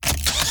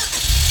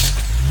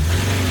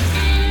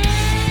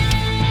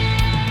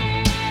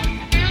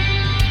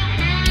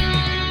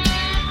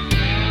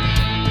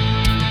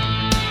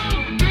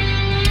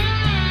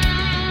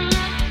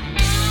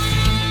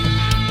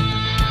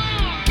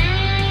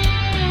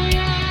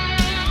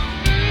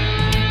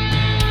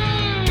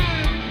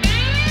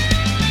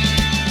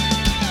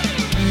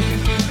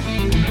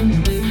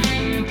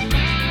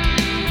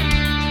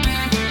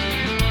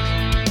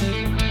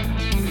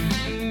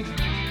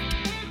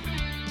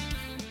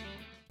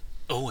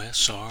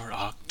OSR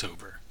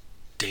October,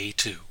 Day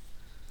 2.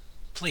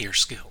 Player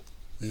skill,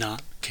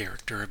 not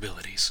character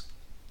abilities.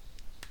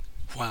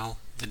 While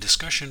the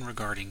discussion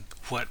regarding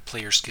what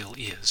player skill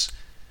is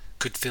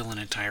could fill an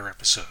entire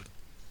episode,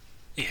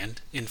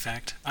 and, in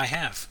fact, I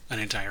have an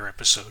entire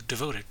episode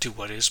devoted to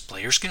what is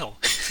player skill.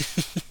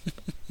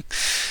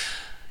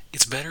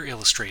 It's better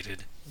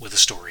illustrated with a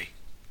story.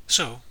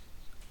 So,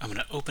 I'm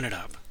going to open it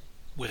up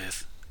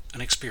with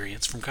an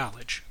experience from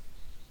college.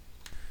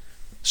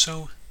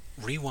 So,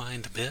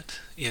 rewind a bit.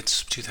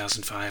 It's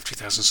 2005,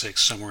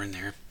 2006, somewhere in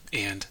there,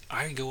 and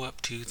I go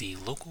up to the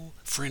local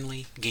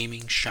friendly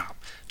gaming shop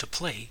to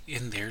play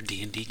in their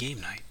D&D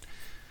game night.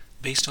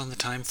 Based on the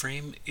time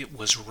frame, it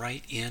was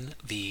right in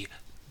the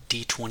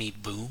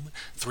D20 boom.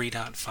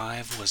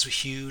 3.5 was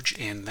huge,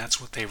 and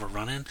that's what they were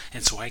running,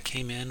 and so I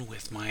came in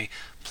with my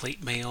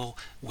plate mail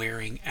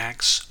wearing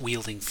axe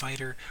wielding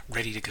fighter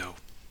ready to go.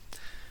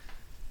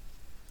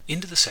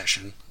 Into the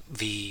session,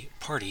 the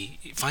party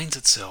finds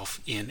itself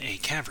in a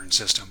cavern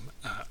system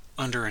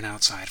under and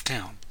outside of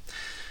town.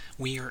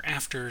 We are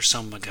after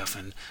some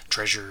MacGuffin,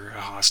 treasure,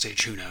 a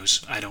hostage, who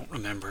knows, I don't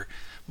remember,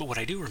 but what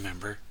I do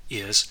remember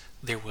is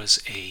there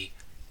was a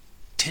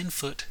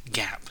 10-foot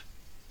gap,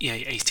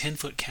 a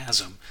 10-foot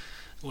chasm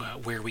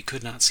where we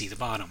could not see the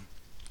bottom.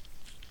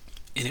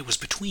 And it was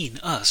between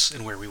us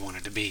and where we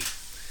wanted to be.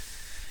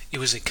 It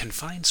was a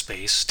confined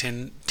space,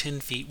 10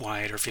 feet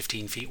wide or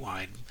 15 feet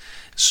wide,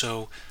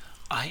 so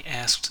I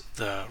asked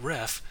the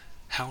ref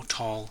how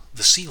tall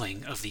the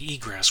ceiling of the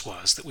egress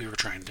was that we were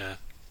trying to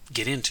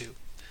get into,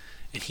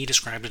 and he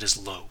described it as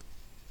low.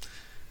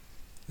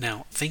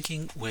 Now,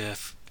 thinking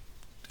with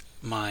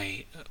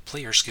my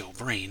player skill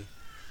brain,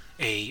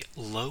 a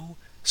low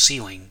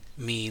ceiling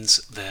means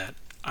that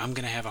I'm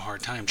going to have a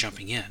hard time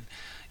jumping in.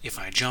 If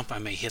I jump, I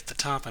may hit the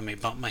top, I may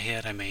bump my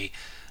head, I may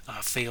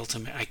fail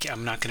to...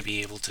 I'm not going to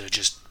be able to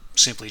just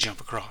simply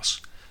jump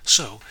across.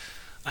 So,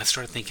 I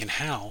started thinking,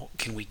 how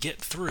can we get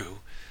through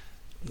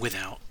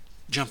without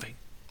jumping?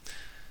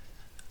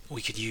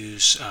 We could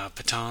use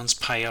pitons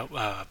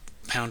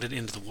pounded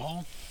into the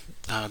wall.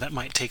 That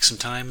might take some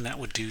time. That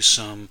would do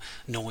some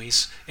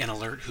noise and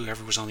alert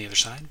whoever was on the other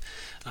side.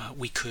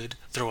 We could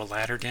throw a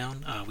ladder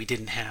down. We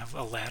didn't have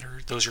a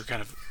ladder. Those are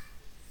kind of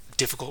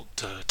difficult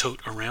to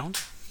tote around.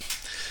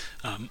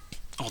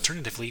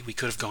 Alternatively, we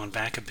could have gone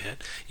back a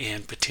bit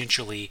and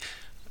potentially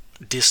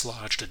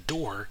dislodged a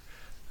door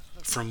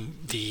from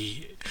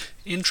the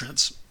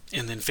entrance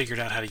and then figured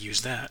out how to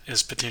use that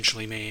as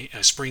potentially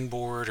a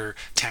springboard, or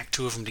tack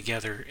two of them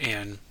together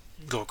and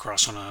go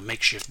across on a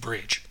makeshift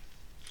bridge.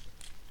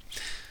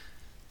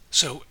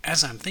 So,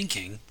 as I'm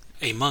thinking,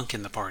 a monk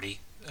in the party,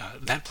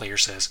 that player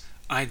says,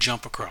 I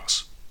jump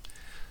across.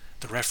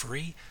 The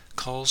referee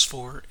calls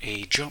for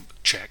a jump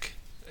check.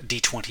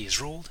 D20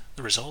 is rolled.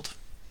 The result,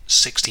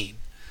 16.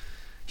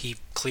 He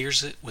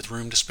clears it with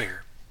room to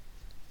spare.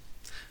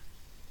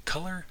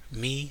 Color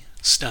me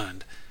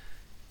stunned.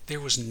 There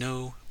was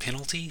no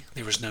penalty.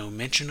 There was no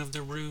mention of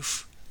the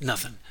roof.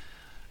 Nothing.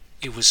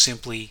 It was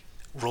simply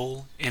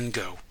roll and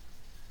go.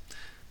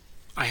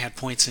 I had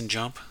points in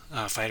jump.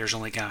 Fighters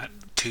only got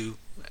 2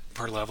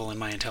 per level, and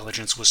my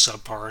intelligence was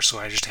subpar, so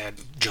I just had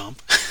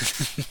jump.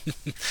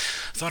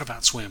 Thought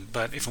about swim,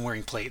 but if I'm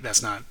wearing plate,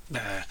 that's not...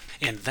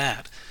 and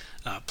that,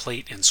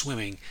 plate and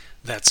swimming,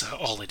 that's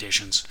all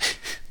additions.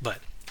 But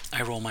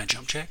I roll my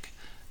jump check,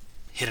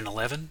 hit an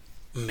 11,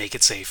 make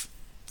it safe.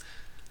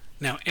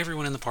 Now,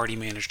 everyone in the party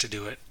managed to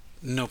do it,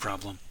 no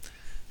problem.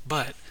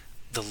 But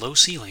the low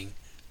ceiling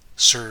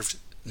served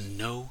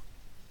no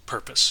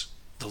purpose.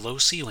 The low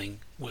ceiling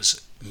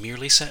was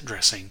merely set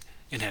dressing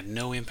and had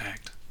no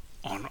impact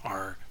on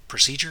our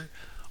procedure,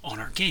 on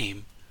our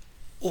game,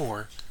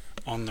 or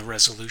on the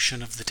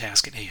resolution of the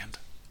task at hand.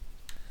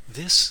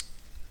 This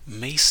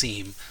may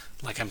seem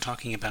like I'm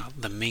talking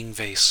about the Ming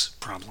vase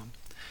problem.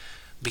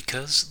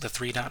 Because the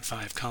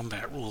 3.5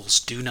 combat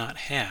rules do not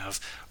have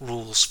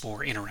rules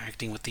for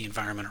interacting with the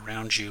environment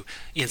around you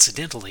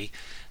incidentally,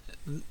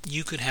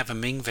 you could have a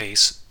Ming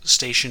vase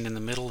stationed in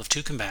the middle of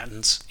 2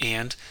 combatants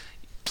and,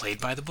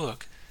 played by the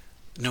book,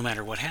 no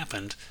matter what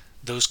happened,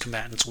 those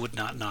combatants would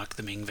not knock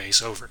the Ming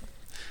vase over.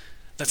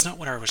 That's not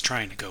what I was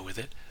trying to go with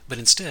it, but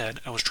instead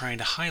I was trying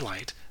to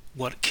highlight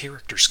what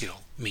character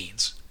skill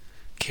means.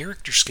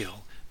 Character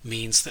skill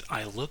means that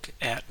I look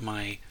at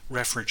my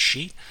reference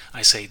sheet,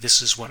 I say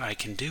this is what I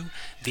can do,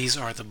 these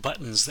are the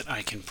buttons that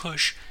I can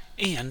push,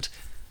 and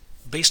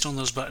based on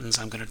those buttons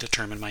I'm going to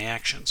determine my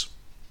actions.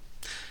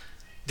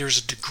 There's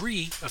a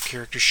degree of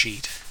character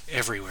sheet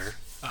everywhere.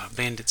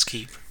 Bandits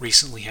Keep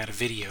recently had a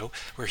video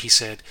where he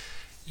said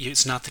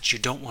it's not that you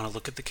don't want to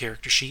look at the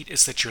character sheet,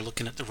 it's that you're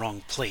looking at the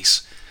wrong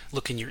place.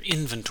 Look in your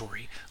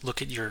inventory, look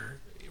at your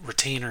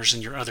retainers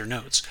and your other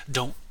notes.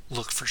 Don't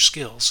look for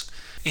skills.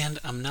 And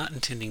I'm not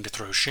intending to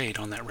throw shade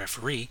on that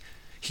referee.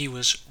 He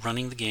was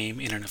running the game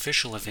in an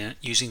official event,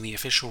 using the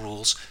official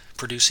rules,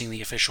 producing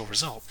the official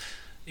result.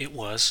 It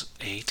was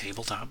a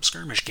tabletop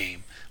skirmish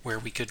game where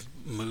we could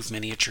move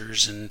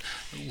miniatures and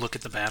look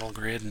at the battle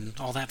grid and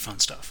all that fun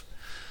stuff.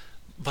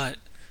 But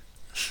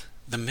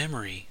the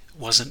memory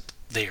wasn't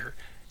there.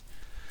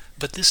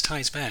 But this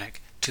ties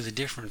back to the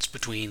difference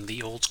between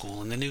the old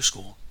school and the new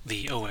school,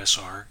 the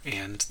OSR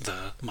and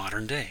the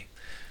modern day.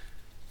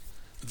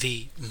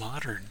 The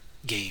modern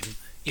game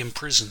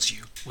imprisons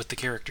you with the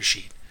character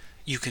sheet.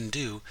 You can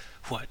do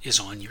what is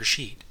on your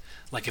sheet,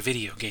 like a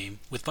video game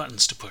with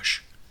buttons to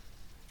push.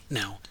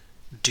 Now,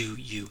 do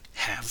you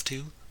have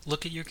to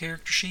look at your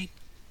character sheet?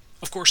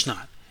 Of course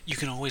not. You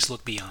can always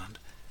look beyond.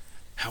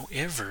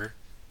 However,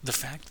 the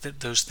fact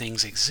that those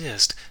things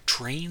exist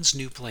trains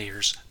new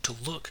players to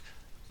look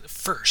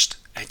first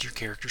at your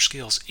character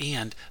skills,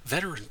 and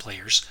veteran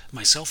players,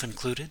 myself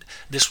included,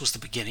 this was the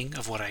beginning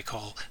of what I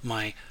call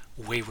my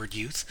wayward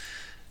youth,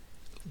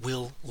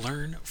 will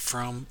learn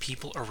from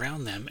people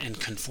around them and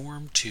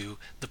conform to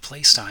the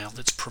play style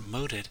that's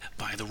promoted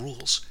by the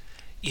rules.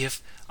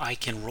 If I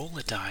can roll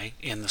a die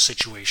and the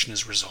situation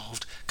is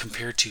resolved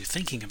compared to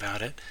thinking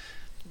about it,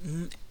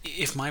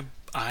 if my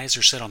eyes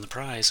are set on the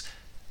prize,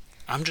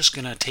 I'm just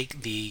going to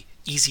take the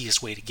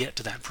easiest way to get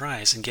to that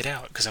prize and get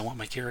out because I want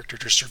my character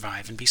to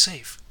survive and be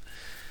safe.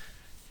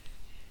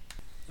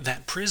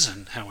 That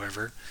prison,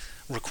 however,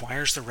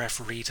 requires the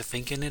referee to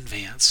think in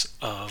advance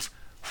of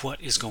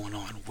what is going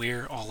on,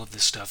 where all of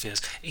this stuff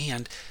is,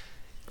 and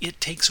it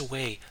takes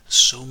away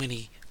so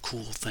many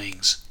cool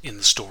things in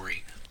the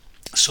story,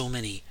 so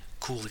many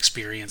cool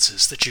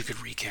experiences that you could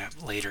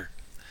recap later.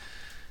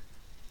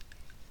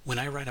 When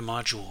I write a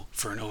module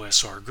for an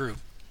OSR group,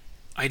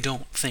 I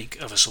don't think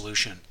of a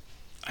solution.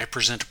 I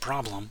present a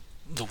problem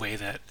the way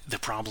that the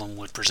problem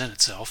would present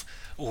itself,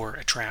 or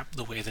a trap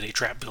the way that a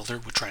trap builder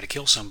would try to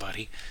kill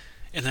somebody,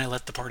 and then I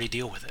let the party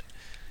deal with it.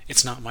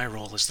 It's not my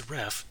role as the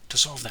ref to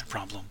solve that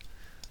problem.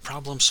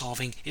 Problem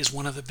solving is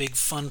one of the big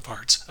fun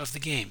parts of the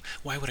game.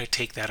 Why would I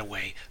take that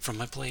away from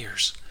my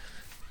players?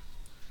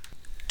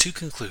 To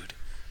conclude,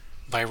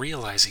 by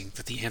realizing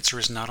that the answer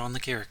is not on the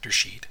character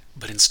sheet,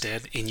 but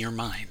instead in your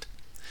mind,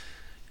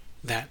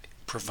 that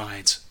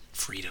provides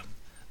freedom.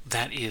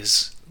 That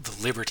is the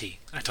liberty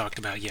I talked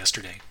about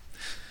yesterday.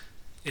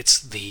 It's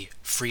the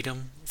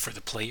freedom for the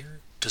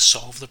player to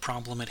solve the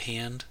problem at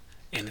hand,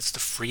 and it's the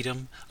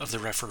freedom of the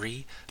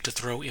referee to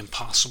throw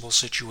impossible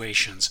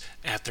situations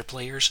at their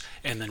players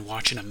and then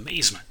watch in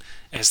amazement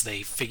as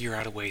they figure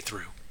out a way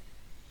through.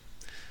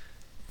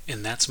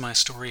 And that's my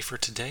story for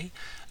today.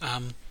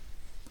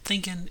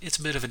 Thinking it's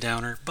a bit of a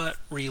downer, but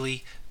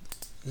really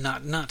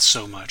not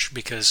so much,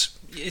 because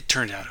it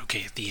turned out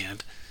okay at the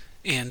end.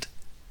 And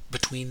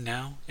between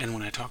now and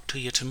when I talk to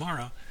you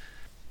tomorrow,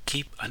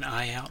 keep an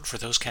eye out for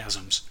those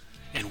chasms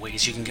and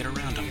ways you can get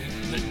around them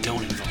that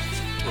don't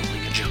involve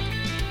rolling a jump.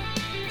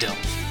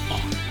 Delve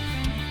on.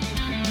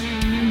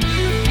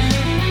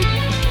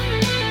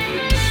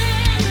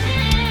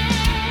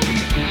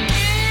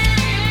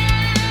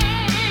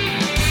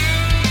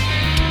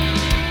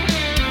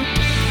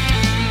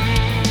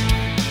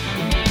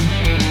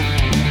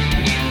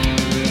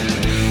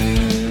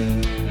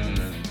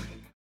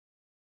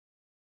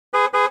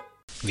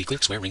 The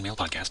Clear Square Ring Mail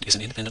Podcast is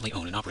an independently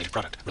owned and operated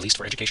product released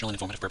for educational and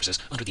informative purposes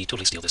under the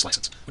Totally Steal This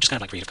license, which is kind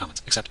of like Creative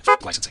Commons, except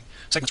licensing.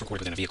 Segments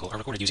recorded within a vehicle are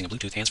recorded using a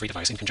Bluetooth hands-free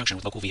device in conjunction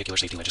with local vehicular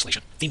safety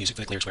legislation. Theme music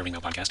for the Clear Square Ring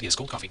Mail Podcast is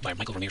Gold Coffee by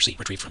Michael Vermeer C.,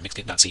 retrieved from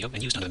Mixkit.co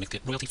and used under the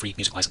Mixkit royalty-free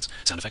music license.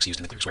 Sound effects used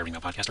in the Clear Square Ring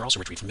Mail Podcast are also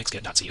retrieved from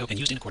Mixkit.co and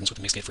used in accordance with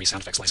the Mixkit free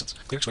sound effects license.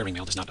 Clear Square Ring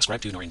Mail does not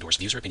ascribe to nor endorse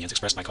views or opinions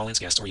expressed by call-ins,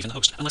 guests, or even the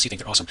host, unless you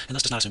think they're awesome, and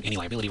thus does not assume any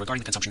liability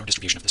regarding the consumption or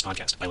distribution of this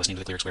podcast. By listening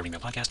to the Clear Square Ring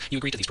Mail Podcast, you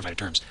agree to these provided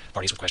terms.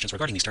 Parties with questions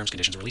regarding these terms,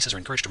 conditions, or releases are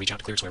encouraged to reach out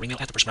to Clear Square Ring Mail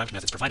at the prescribed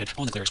methods provided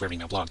on the Clear Square Ring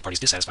Mail blog. Parties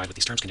dissatisfied with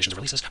these terms, conditions, or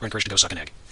releases are encouraged to go suck an egg.